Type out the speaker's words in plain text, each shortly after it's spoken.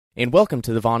And welcome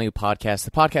to the Vonu podcast,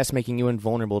 the podcast making you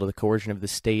invulnerable to the coercion of the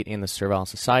state and the servile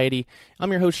society.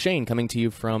 I'm your host, Shane, coming to you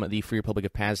from the Free Republic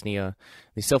of Pasnia,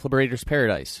 the self-liberator's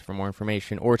paradise. For more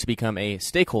information or to become a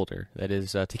stakeholder, that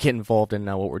is, to get involved in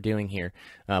what we're doing here,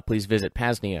 please visit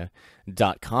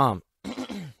pasnia.com.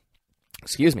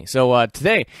 Excuse me. So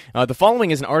today, the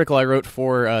following is an article I wrote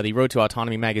for the Road to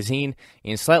Autonomy Magazine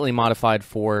and slightly modified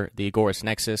for the Agorist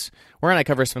Nexus, wherein I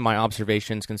cover some of my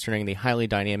observations concerning the highly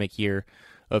dynamic year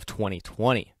of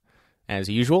 2020. As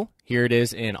usual, here it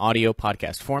is in audio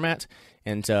podcast format.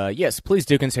 And yes, please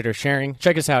do consider sharing.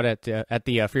 Check us out at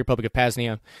the Free Republic of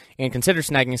Pasnia, and consider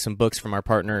snagging some books from our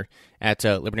partner at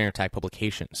Libertarian Attack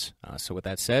Publications. So with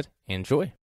that said,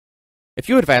 enjoy. If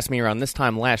you would have asked me around this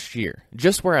time last year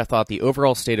just where I thought the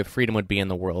overall state of freedom would be in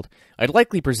the world, I'd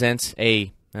likely present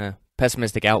a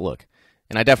pessimistic outlook,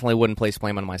 and I definitely wouldn't place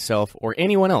blame on myself or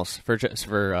anyone else for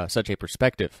such a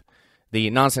perspective. The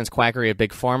nonsense quackery of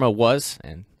Big Pharma was,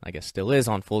 and I guess still is,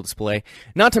 on full display,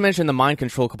 not to mention the mind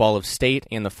control cabal of state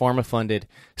and the pharma-funded,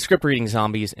 script-reading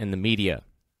zombies in the media.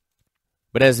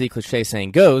 But as the cliché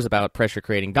saying goes about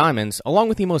pressure-creating diamonds, along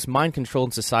with the most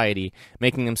mind-controlled society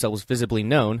making themselves visibly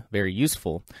known, very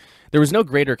useful, there was no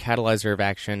greater catalyzer of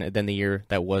action than the year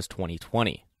that was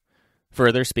 2020.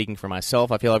 Further, speaking for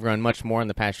myself, I feel I've grown much more in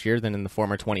the past year than in the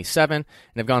former 27, and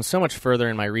have gone so much further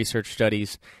in my research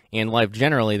studies and life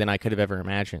generally than I could have ever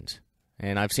imagined.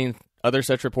 And I've seen other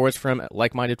such reports from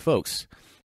like-minded folks.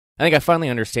 I think I finally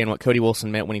understand what Cody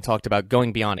Wilson meant when he talked about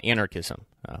going beyond anarchism.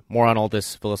 More on all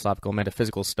this philosophical,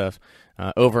 metaphysical stuff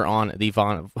over on the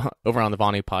Vonu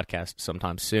podcast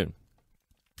sometime soon.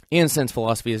 And since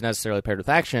philosophy is necessarily paired with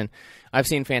action, I've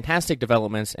seen fantastic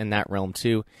developments in that realm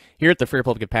too, here at the Free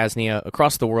Republic of Pasnia,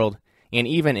 across the world, and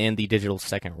even in the digital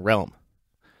second realm.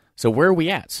 So where are we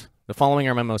at? The following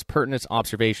are my most pertinent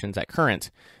observations at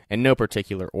current, in no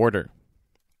particular order.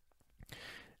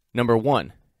 Number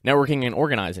 1, networking and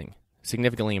organizing,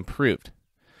 significantly improved.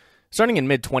 Starting in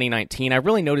mid-2019, I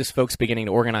really noticed folks beginning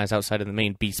to organize outside of the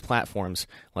main beast platforms,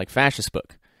 like Fascist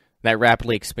Book. That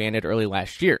rapidly expanded early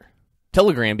last year.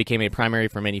 Telegram became a primary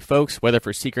for many folks, whether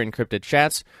for secret encrypted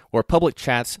chats or public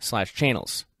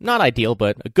chats/channels. Not ideal,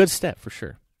 but a good step for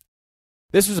sure.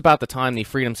 This was about the time the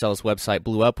Freedom Cells website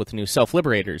blew up with new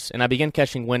self-liberators, and I began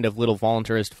catching wind of little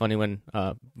voluntarist Vonuan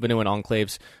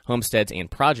enclaves, homesteads, and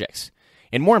projects.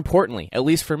 And more importantly, at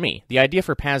least for me, the idea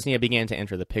for Pasnia began to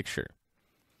enter the picture.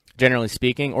 Generally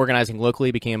speaking, organizing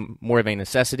locally became more of a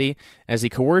necessity as the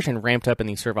coercion ramped up in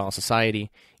the servile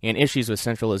society, and issues with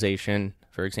centralization,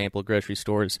 for example, grocery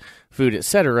stores, food,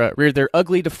 etc., reared their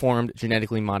ugly, deformed,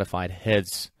 genetically modified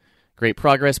heads. Great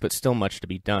progress, but still much to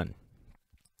be done.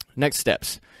 Next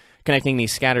steps. Connecting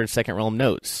these scattered second realm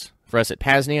nodes. For us at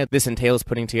Pasnia, this entails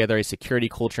putting together a security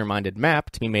culture-minded map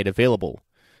to be made available.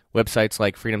 Websites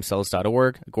like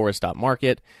freedomcells.org,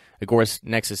 agorist.market,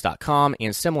 agoristnexus.com,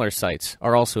 and similar sites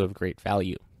are also of great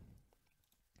value.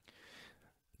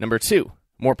 Number 2,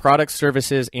 more products,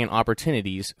 services, and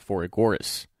opportunities for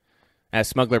Agorists. As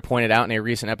Smuggler pointed out in a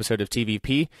recent episode of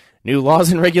TVP, new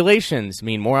laws and regulations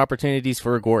mean more opportunities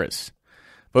for Agorists.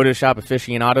 Photoshop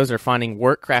aficionados are finding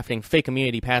work crafting fake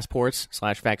immunity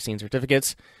passports/vaccine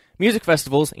certificates. Music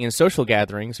festivals and social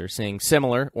gatherings are seeing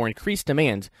similar or increased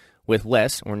demand with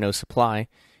less or no supply,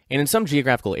 and in some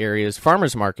geographical areas,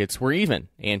 farmers markets were even,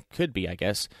 and could be, I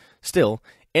guess, still,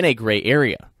 in a gray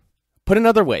area. Put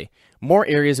another way, more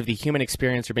areas of the human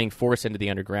experience are being forced into the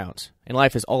underground, and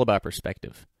life is all about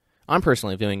perspective. I'm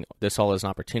personally viewing this all as an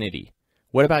opportunity.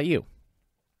 What about you?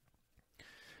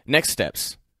 Next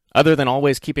steps. Other than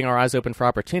always keeping our eyes open for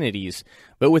opportunities,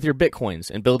 but with your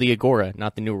bitcoins and build the Agora,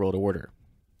 not the New World Order.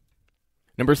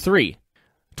 Number 3,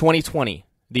 2020,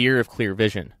 the year of clear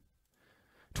vision.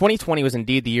 2020 was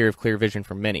indeed the year of clear vision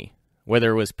for many,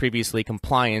 whether it was previously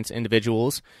compliant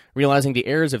individuals realizing the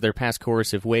errors of their past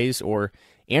coercive ways, or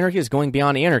anarchy is going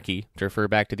beyond anarchy, to refer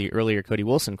back to the earlier Cody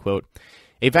Wilson quote.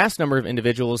 A vast number of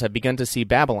individuals have begun to see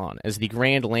Babylon as the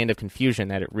grand land of confusion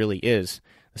that it really is,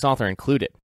 this author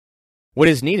included. What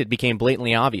is needed became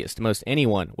blatantly obvious to most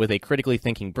anyone with a critically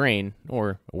thinking brain,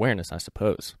 or awareness, I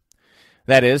suppose.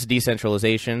 That is,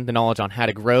 decentralization, the knowledge on how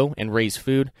to grow and raise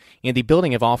food, and the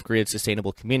building of off-grid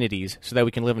sustainable communities so that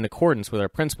we can live in accordance with our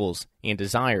principles and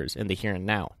desires in the here and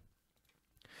now.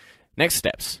 Next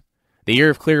steps. The year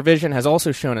of clear vision has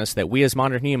also shown us that we as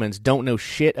modern humans don't know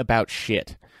shit about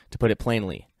shit, to put it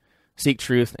plainly. Seek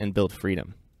truth and build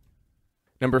freedom.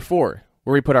 Number 4,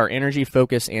 where we put our energy,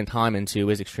 focus, and time into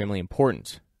is extremely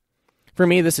important. For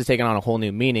me, this has taken on a whole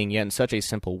new meaning, yet in such a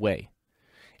simple way.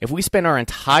 If we spend our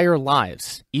entire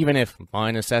lives, even if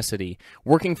by necessity,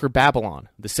 working for Babylon,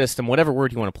 the system, whatever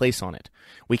word you want to place on it,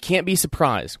 we can't be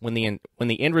surprised when the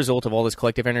end result of all this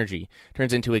collective energy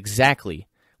turns into exactly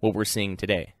what we're seeing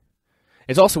today.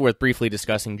 It's also worth briefly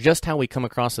discussing just how we come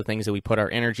across the things that we put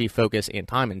our energy, focus, and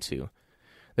time into.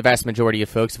 The vast majority of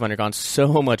folks have undergone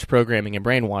so much programming and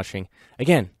brainwashing,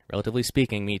 again, relatively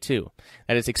speaking, me too,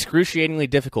 that it's excruciatingly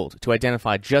difficult to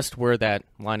identify just where that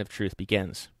line of truth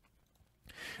begins.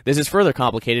 This is further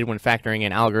complicated when factoring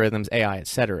in algorithms, AI,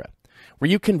 etc. Were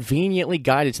you conveniently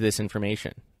guided to this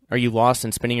information? Are you lost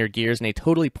and spinning your gears in a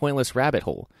totally pointless rabbit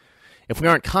hole? If we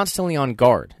aren't constantly on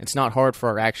guard, it's not hard for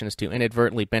our actions to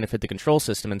inadvertently benefit the control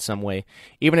system in some way,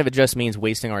 even if it just means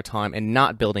wasting our time and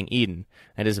not building Eden,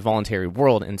 that is a voluntary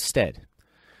world, instead.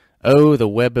 Oh, the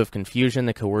web of confusion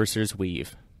the coercers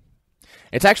weave.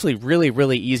 It's actually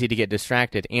really easy to get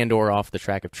distracted and or off the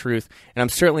track of truth, and I'm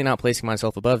certainly not placing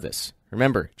myself above this.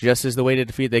 Remember, just as the way to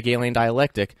defeat the Hegelian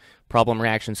dialectic,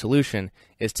 problem-reaction-solution,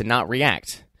 is to not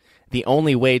react, the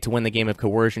only way to win the game of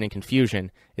coercion and confusion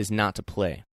is not to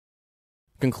play.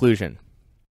 Conclusion.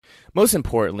 Most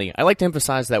importantly, I like to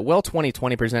emphasize that while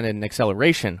 2020 presented an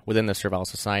acceleration within the servile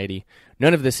society,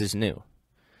 none of this is new.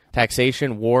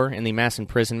 Taxation, war, and the mass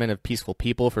imprisonment of peaceful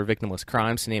people for victimless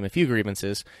crimes, to name a few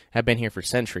grievances, have been here for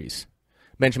centuries.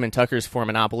 Benjamin Tucker's four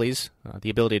monopolies, the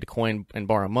ability to coin and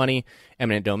borrow money,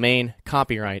 eminent domain,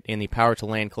 copyright, and the power to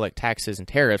lay and collect taxes and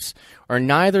tariffs, are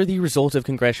neither the result of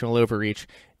congressional overreach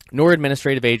nor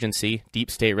administrative agency,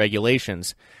 deep state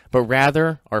regulations, but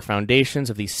rather are foundations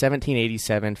of the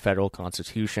 1787 federal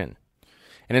constitution.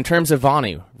 And in terms of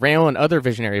Vonu, Rayo and other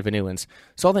visionary Vonuans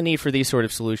saw the need for these sort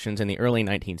of solutions in the early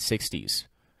 1960s.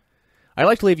 I'd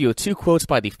like to leave you with two quotes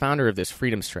by the founder of this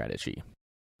freedom strategy.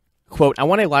 Quote, "I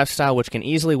want a lifestyle which can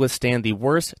easily withstand the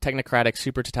worst technocratic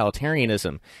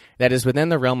super-totalitarianism that is within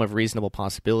the realm of reasonable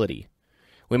possibility.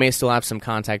 We may still have some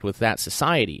contact with that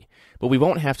society, but we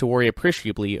won't have to worry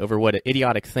appreciably over what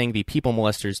idiotic thing the people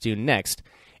molesters do next,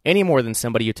 any more than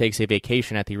somebody who takes a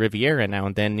vacation at the Riviera now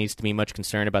and then needs to be much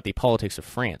concerned about the politics of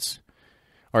France.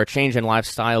 Our change in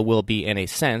lifestyle will be, in a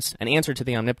sense, an answer to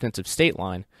the omnipotence of state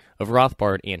line of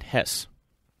Rothbard and Hess.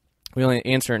 We'll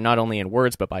answer not only in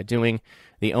words, but by doing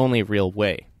the only real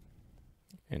way."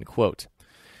 End quote.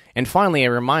 And finally,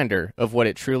 a reminder of what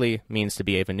it truly means to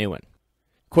be a Vonuan.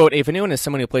 Quote, "A Vonuan is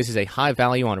someone who places a high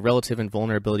value on relative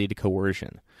invulnerability to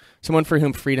coercion. Someone for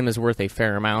whom freedom is worth a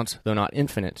fair amount, though not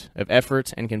infinite, of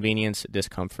effort, inconvenience,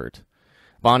 discomfort.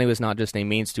 Vonu is not just a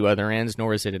means to other ends,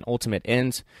 nor is it an ultimate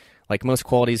end. Like most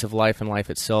qualities of life and life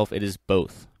itself, it is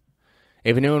both.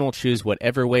 A Vonuan will choose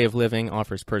whatever way of living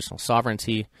offers personal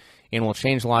sovereignty, and will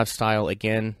change lifestyle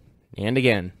again and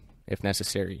again, if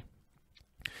necessary.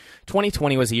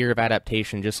 2020 was a year of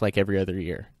adaptation just like every other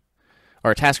year.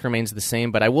 Our task remains the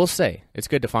same, but I will say, it's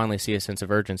good to finally see a sense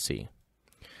of urgency.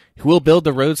 Who will build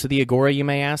the roads to the Agora, you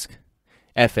may ask?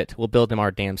 F it, we'll build them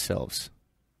our damn selves.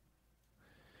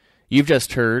 You've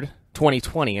just heard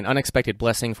 2020, an unexpected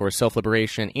blessing for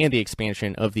self-liberation and the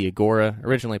expansion of the Agora,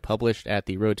 originally published at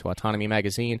the Road to Autonomy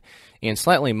Magazine, and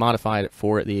slightly modified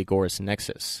for the Agorist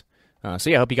Nexus. I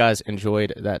hope you guys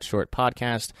enjoyed that short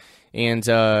podcast, and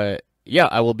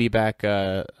I will be back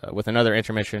with another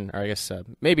intermission, or I guess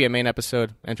maybe a main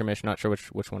episode intermission. Not sure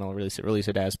which one I'll release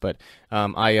it as, but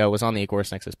I was on the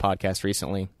Agorist Nexus podcast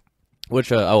recently,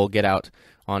 which I will get out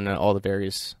on all the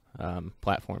various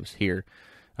platforms here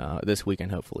this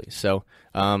weekend, hopefully. So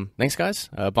thanks, guys.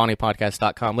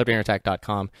 BonniePodcast.com,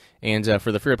 LibertyAttack.com, and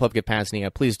for the Free Republic of Pasnia,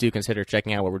 please do consider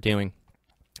checking out what we're doing.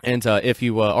 And if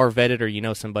you are vetted or you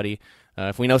know somebody,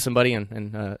 if we know somebody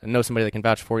and know somebody that can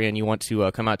vouch for you and you want to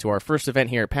come out to our first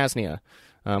event here at Pasnia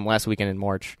last weekend in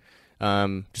March,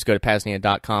 just go to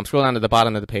pasnia.com, scroll down to the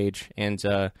bottom of the page, and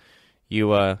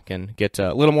you can get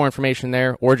a little more information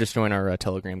there, or just join our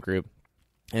Telegram group.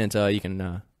 And you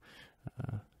can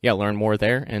learn more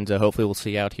there, and hopefully we'll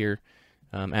see you out here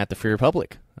at the Free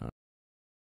Republic.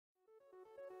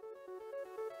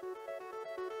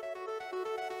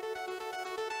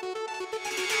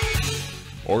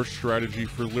 Our strategy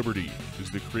for liberty is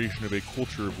the creation of a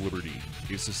culture of liberty,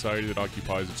 a society that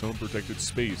occupies its own protected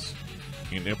space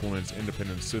and implements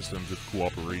independent systems of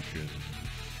cooperation.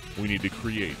 We need to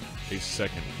create a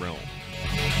second realm.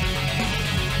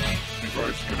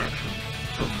 Device connection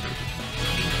terminated.